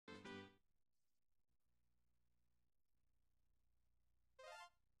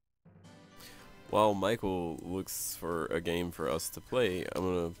While Michael looks for a game for us to play, I'm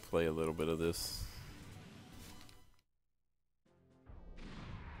gonna play a little bit of this.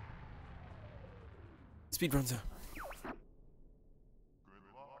 Speedruns out.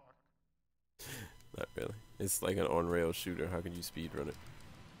 Not really. It's like an on-rail shooter. How can you speedrun it?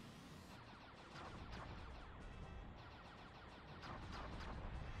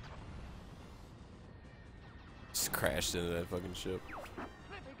 Just crashed into that fucking ship.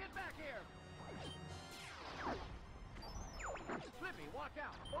 Slippy, get back here! Slippy, watch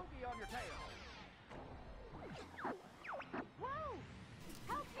out! Bogey on your tail! Whoa!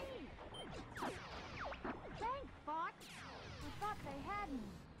 Help me! Thanks, Fox. I thought they had me.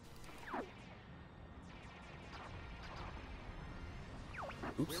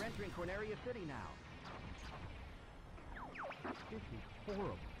 Oops. We're entering Corneria City now. This is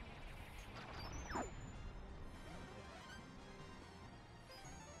horrible.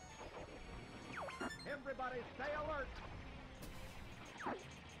 Everybody stay alert!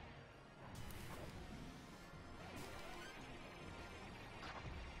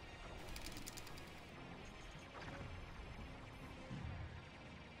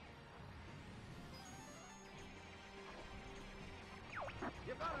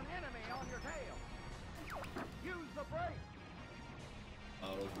 You've got an enemy on your tail! Use the brake!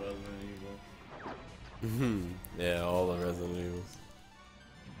 All those Resident Evil. Yeah, all the Resident Evils.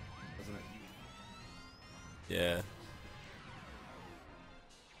 Wasn't it? Yeah.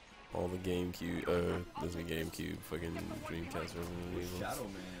 All the GameCube, Disney GameCube, fucking Dreamcast Resident Evil. Shadow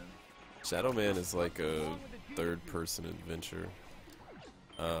Man. Shadow Man is like a third-person adventure,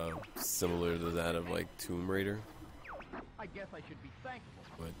 similar to that of like Tomb Raider, I guess I should be thankful.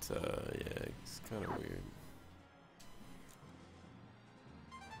 but yeah, it's kind of weird.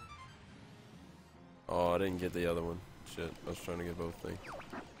 Oh, I didn't get the other one. Shit, I was trying to get both things. Do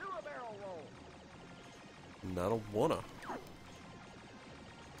a barrel roll! I don't wanna.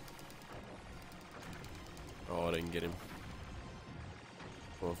 Oh, I didn't get him.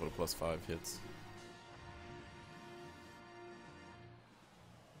 Going for the +5 hits.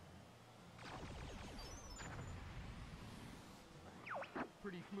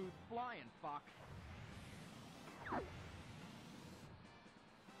 Pretty smooth flying, Fox.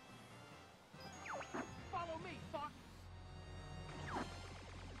 Follow me, Fox!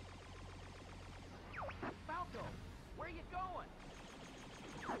 Falco, where you going?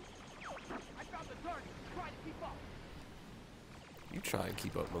 I found the target. Try to keep up. You try and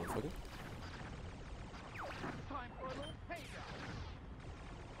keep up, motherfucker. Time for a little payback.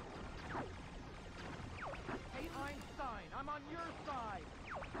 Hey, Einstein, I'm on your side.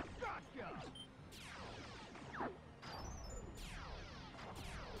 Gotcha!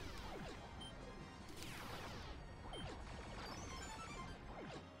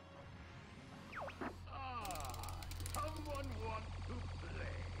 Someone wants to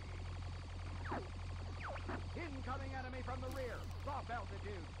play. Incoming enemy from the rear. Soft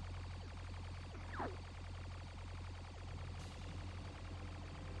altitude.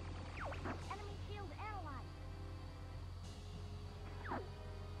 Enemy shield analyzed.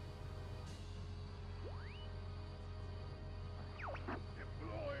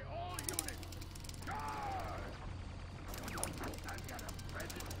 Deploy all units. Charge! I've got a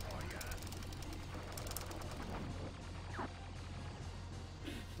present for you.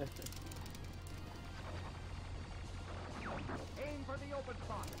 Aim for the open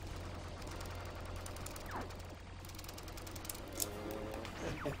spot.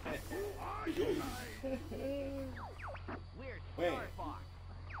 Who are you guys? We're Wait. Starfox.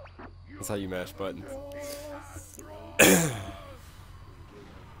 That's how you mash buttons.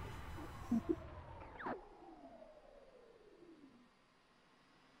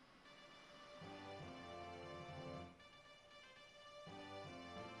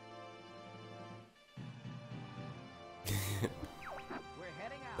 We're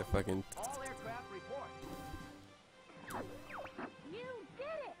heading out. The fucking. All aircraft report. You did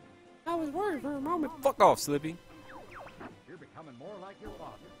it! I was worried for a moment. Fuck off, Slippy. You're becoming more like your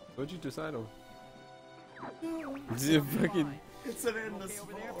father. What'd you decide on? You fucking. It's an endless Okay,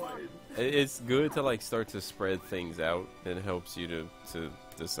 over there, void. It's good to like start to spread things out. It helps you to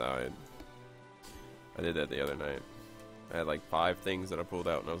decide. I did that the other night. I had like 5 things that I pulled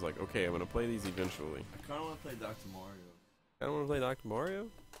out, and I was like, okay, I'm gonna play these eventually. I kind of want to play Dr. Mario. I don't want to play Dr. Mario.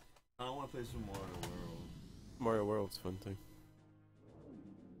 I don't want to play some Mario World. Mario World's fun too.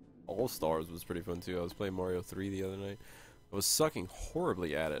 All Stars was pretty fun too. I was playing Mario 3 the other night. I was sucking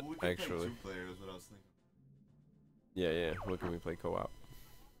horribly at it, Well, we could actually. play 2 players, what I was thinking. Yeah. What can we play co-op?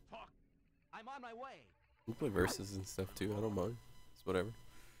 Talk. I'm on my way. We play versus and stuff too. I don't mind. It's whatever.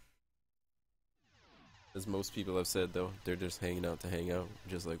 As most people have said, though, they're just hanging out to hang out,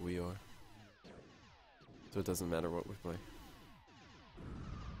 just like we are. So it doesn't matter what we play.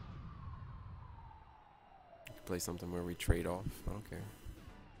 We can play something where we trade off. I don't care.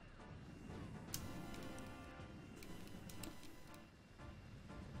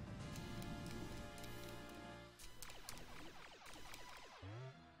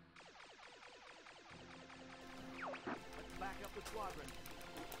 Let's back up the squadron.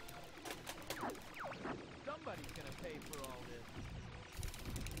 Somebody's gonna pay for all this.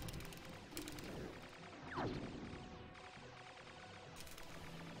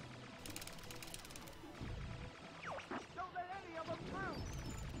 Don't let any of them through.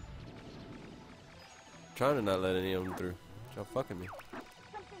 Trying to not let any of them through. Y'all fucking me.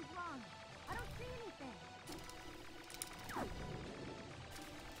 Something's wrong. I don't see anything.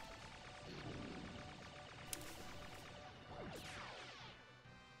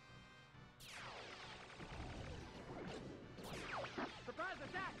 Surprise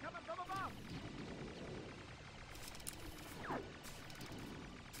attack coming from above.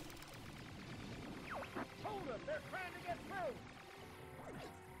 Hold them. They're trying to get through.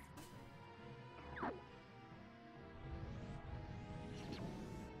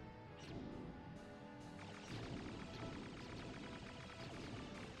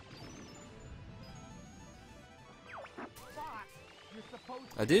 Fox, you're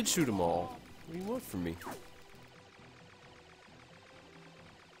supposed to I did shoot them all. What do you want from me?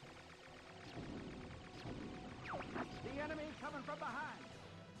 The enemy coming from behind.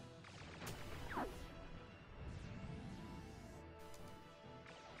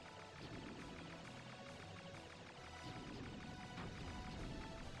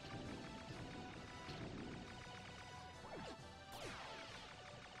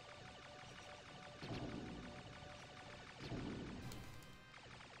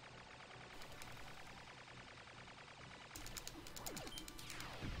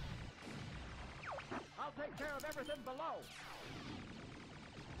 I'll take care of everything below.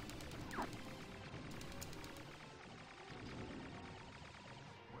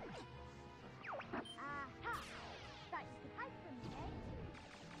 Aha! Thought you could hide from me, eh?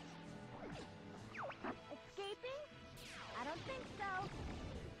 Escaping? I don't think so.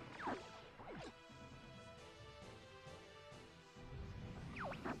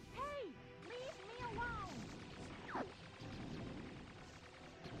 Hey! Leave me alone!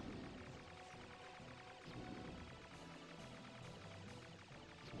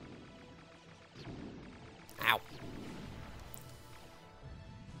 Ow.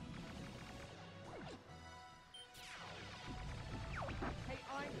 Hey,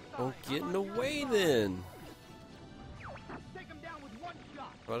 Einstein, Oh, get I'm in the on your way side. then. Take him down with one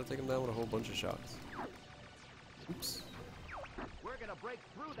shot. Try to take him down with a whole bunch of shots. Oops. We're gonna break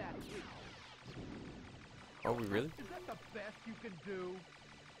through that tree. Are we really? Is that the best you can do?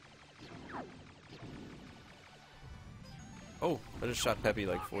 Oh, I just shot Peppy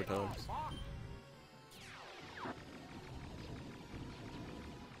like 4 times. Fox.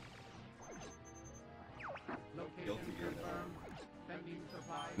 Location Guilty Gear. confirmed. Sending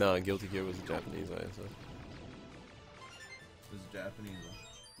supplies. No, Guilty Gear was a Japanese ISO. This is Japanese.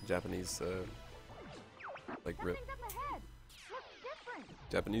 Japanese, like rip. Something's up ahead. Looks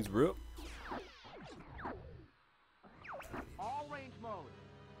different. Japanese rip. All range mode.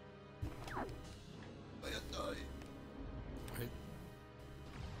 Right.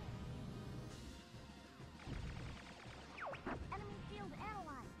 Enemy shield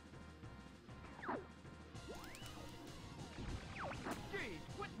analyzed. Jeez,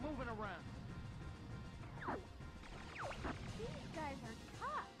 quit moving around. These guys are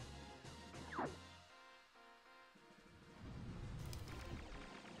tough.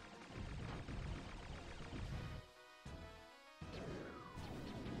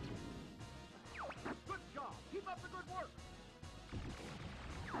 Good job. Keep up the good work.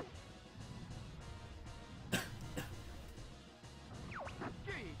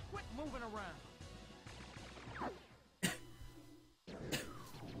 Jeez, quit moving around.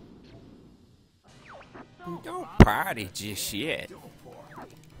 Don't party just yet.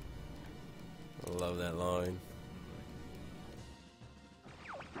 I love that line.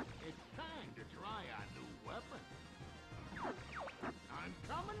 It's time to try our new weapon. I'm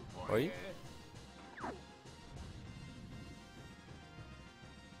coming for Are you?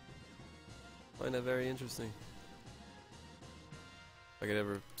 Find that very interesting. If I could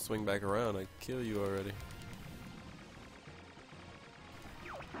ever swing back around, I'd kill you already.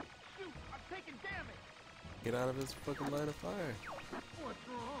 Shoot, I'm taking damage. Get out of his fucking line of fire. What's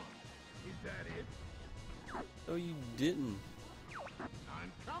wrong? Is that it? No, you didn't.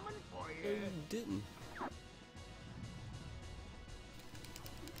 I'm coming for No, you. you didn't.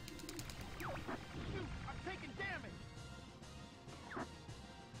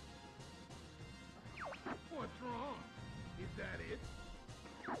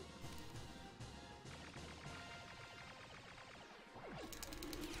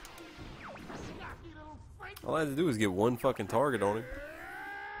 All I had to do was get one fucking target on him.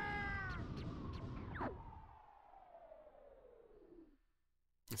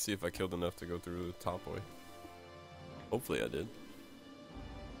 Let's see if I killed enough to go through the top way. Hopefully I did.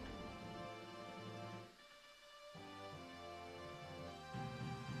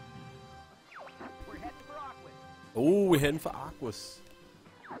 We're heading for Aquos. Oh, we're heading for Aquos.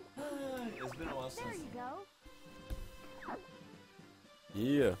 It's been a while There since. you go.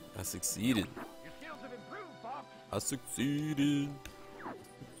 Yeah, I succeeded. Your skills have improved, Fox. I succeeded. I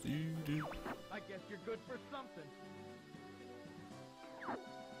succeeded. I guess you're good for something.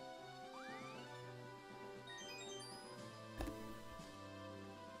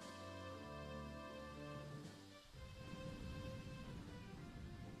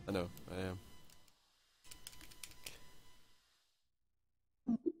 I know, I am.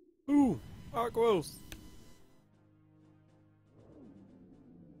 Ooh, Aquos.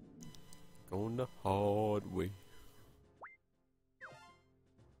 Going the hard way.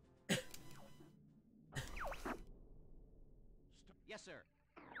 Yes, sir.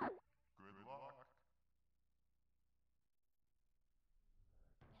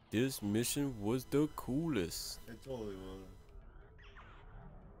 This mission was the coolest. It totally was.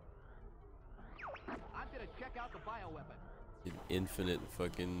 I'm gonna check out the bioweapon. An infinite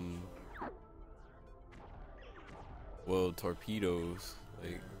fucking well torpedoes.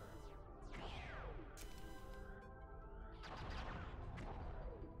 Like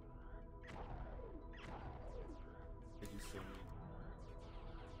Thank you so much.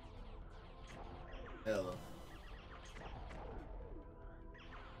 Hello.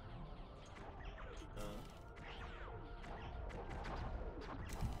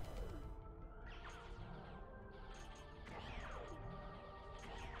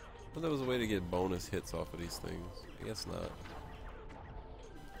 I thought there was a way to get bonus hits off of these things. I guess not.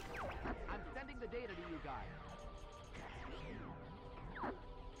 I'm sending the data to you guys.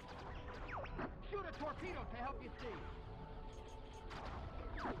 Shoot a torpedo to help you see.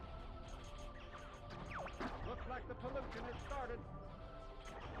 Looks like the pollution has started.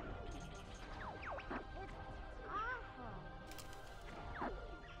 It's awful.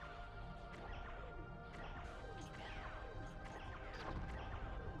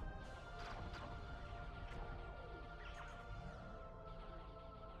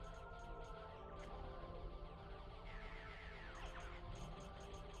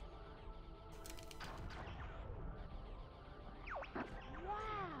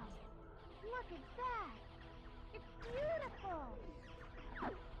 Wow! Look at that! It's beautiful!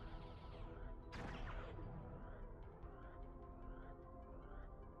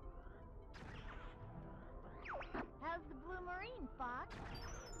 How's the blue marine, Fox?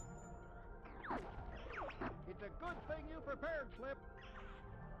 It's a good thing you prepared, Flip.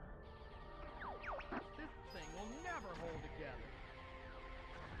 This thing will never hold together.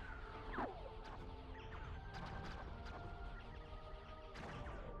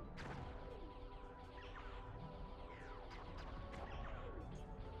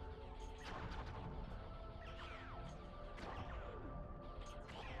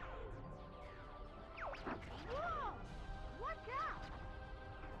 Whoa! Watch out!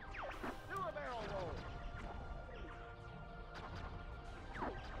 Do a barrel roll.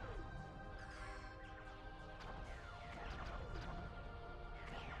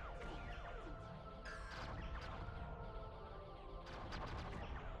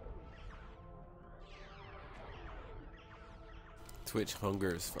 Twitch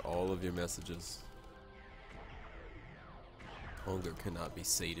hungers for all of your messages. Hunger cannot be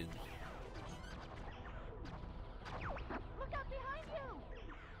sated. Look out behind you!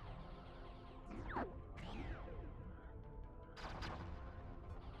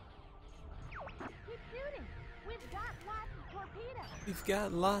 Keep shooting! We've got lots of torpedoes! We've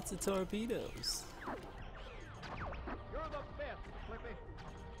got lots of torpedoes. You're the best, Flippy.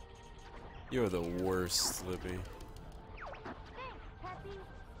 You're the worst, Slippy. Thanks, Peppy!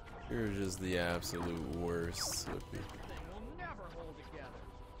 You're just the absolute worst, Slippy.